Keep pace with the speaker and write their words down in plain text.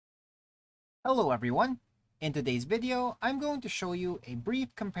Hello everyone! In today's video, I'm going to show you a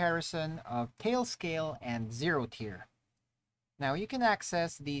brief comparison of Tailscale and ZeroTier. Now you can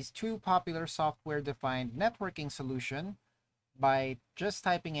access these two popular software-defined networking solutions by just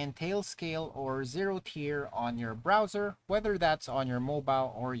typing in Tailscale or ZeroTier on your browser, whether that's on your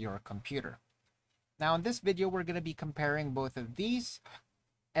mobile or your computer. Now in this video, we're going to be comparing both of these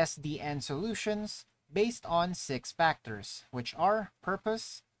SDN solutions based on 6 factors, which are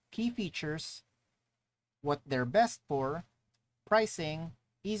purpose, key features, what they're best for, pricing,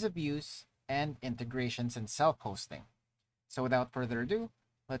 ease of use, and integrations and self-hosting. So without further ado,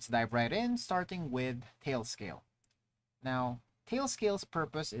 let's dive right in, starting with Tailscale. Now, Tailscale's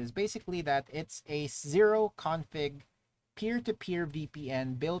purpose is basically that it's a zero-config peer-to-peer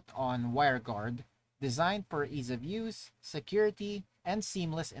VPN built on WireGuard, designed for ease of use, security, and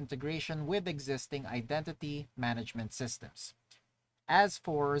seamless integration with existing identity management systems. As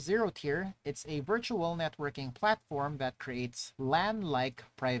for ZeroTier, it's a virtual networking platform that creates LAN-like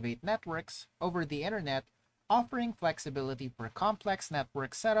private networks over the internet, offering flexibility for complex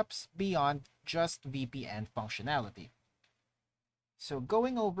network setups beyond just VPN functionality. So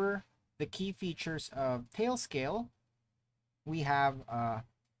going over the key features of Tailscale, we have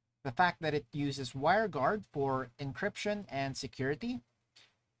the fact that it uses WireGuard for encryption and security.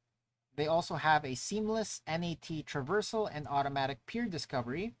 They also have a seamless NAT traversal and automatic peer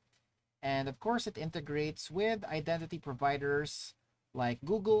discovery. And of course, it integrates with identity providers like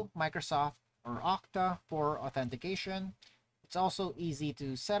Google, Microsoft, or Okta for authentication. It's also easy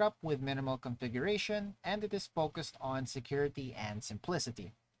to set up with minimal configuration, and it is focused on security and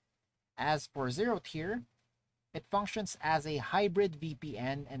simplicity. As for ZeroTier, it functions as a hybrid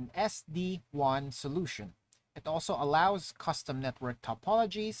VPN and SD-WAN solution. It also allows custom network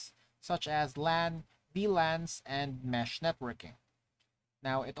topologies, such as LAN, VLANs, and mesh networking.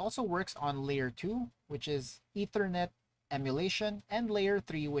 Now, it also works on Layer 2, which is Ethernet emulation, and Layer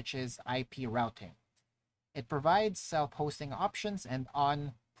 3, which is IP routing. It provides self-hosting options and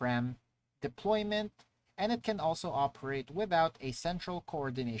on-prem deployment, and it can also operate without a central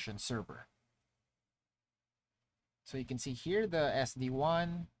coordination server. So you can see here the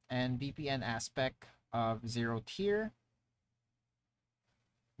SD-WAN and VPN aspect of ZeroTier.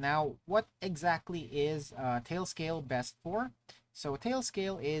 Now, what exactly is Tailscale best for? So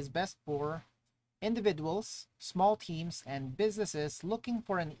Tailscale is best for individuals, small teams, and businesses looking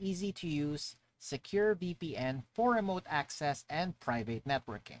for an easy-to-use, secure VPN for remote access and private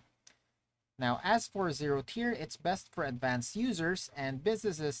networking. Now, as for ZeroTier, it's best for advanced users and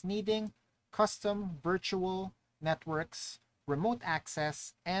businesses needing custom virtual networks, remote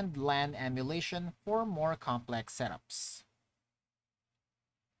access, and LAN emulation for more complex setups.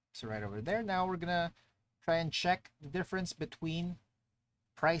 So right over there, now we're gonna try and check the difference between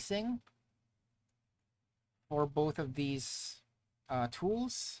pricing for both of these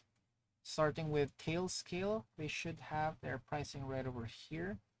tools. Starting with Tailscale, they should have their pricing right over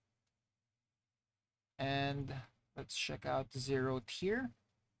here. And let's check out ZeroTier.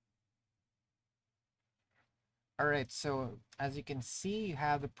 All right, so as you can see, you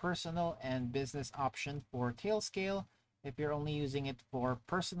have the personal and business option for Tailscale. If you're only using it for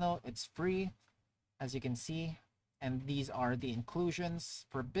personal, it's free, as you can see. And these are the inclusions.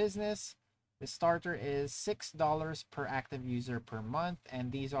 For business, the starter is $6 per active user per month,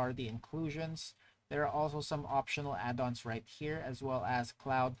 and these are the inclusions. There are also some optional add-ons right here, as well as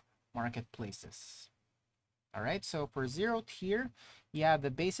cloud marketplaces. All right, so for ZeroTier, you have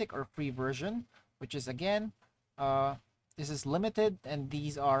the basic or free version, which is again, this is limited, and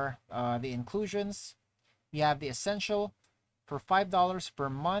these are the inclusions. You have the essential for $5 per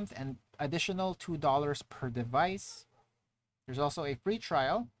month and additional $2 per device. There's also a free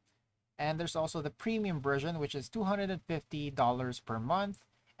trial, and there's also the premium version, which is $250 per month,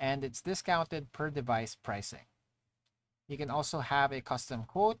 and it's discounted per device pricing. You can also have a custom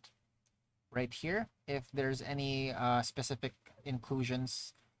quote right here if there's any specific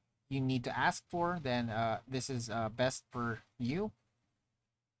inclusions you need to ask for, then this is best for you.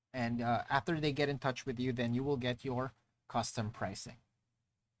 And after they get in touch with you, then you will get your custom pricing.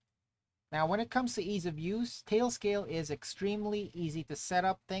 Now, when it comes to ease of use, Tailscale is extremely easy to set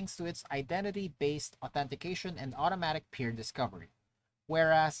up thanks to its identity-based authentication and automatic peer discovery,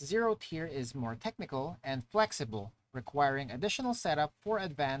 whereas ZeroTier is more technical and flexible, requiring additional setup for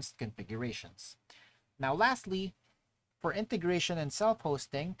advanced configurations. Now, lastly, for integration and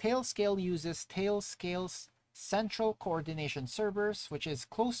self-hosting, Tailscale uses Tailscale's central coordination servers, which is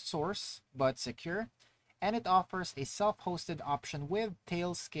closed source but secure, and it offers a self-hosted option with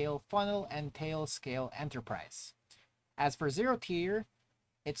Tailscale Funnel and Tailscale Enterprise. As for ZeroTier,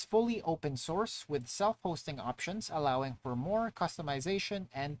 It's fully open source with self-hosting options allowing for more customization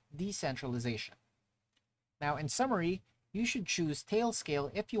and decentralization. Now, in summary, you should choose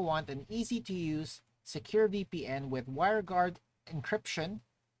Tailscale if you want an easy-to-use, secure VPN with WireGuard encryption,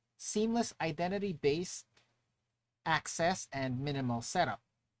 seamless identity-based access, and minimal setup.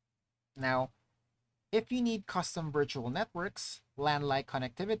 Now, if you need custom virtual networks, LAN-like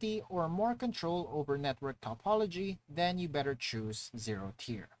connectivity, or more control over network topology, then you better choose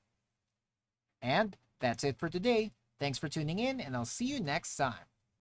ZeroTier. And that's it for today. Thanks for tuning in, and I'll see you next time.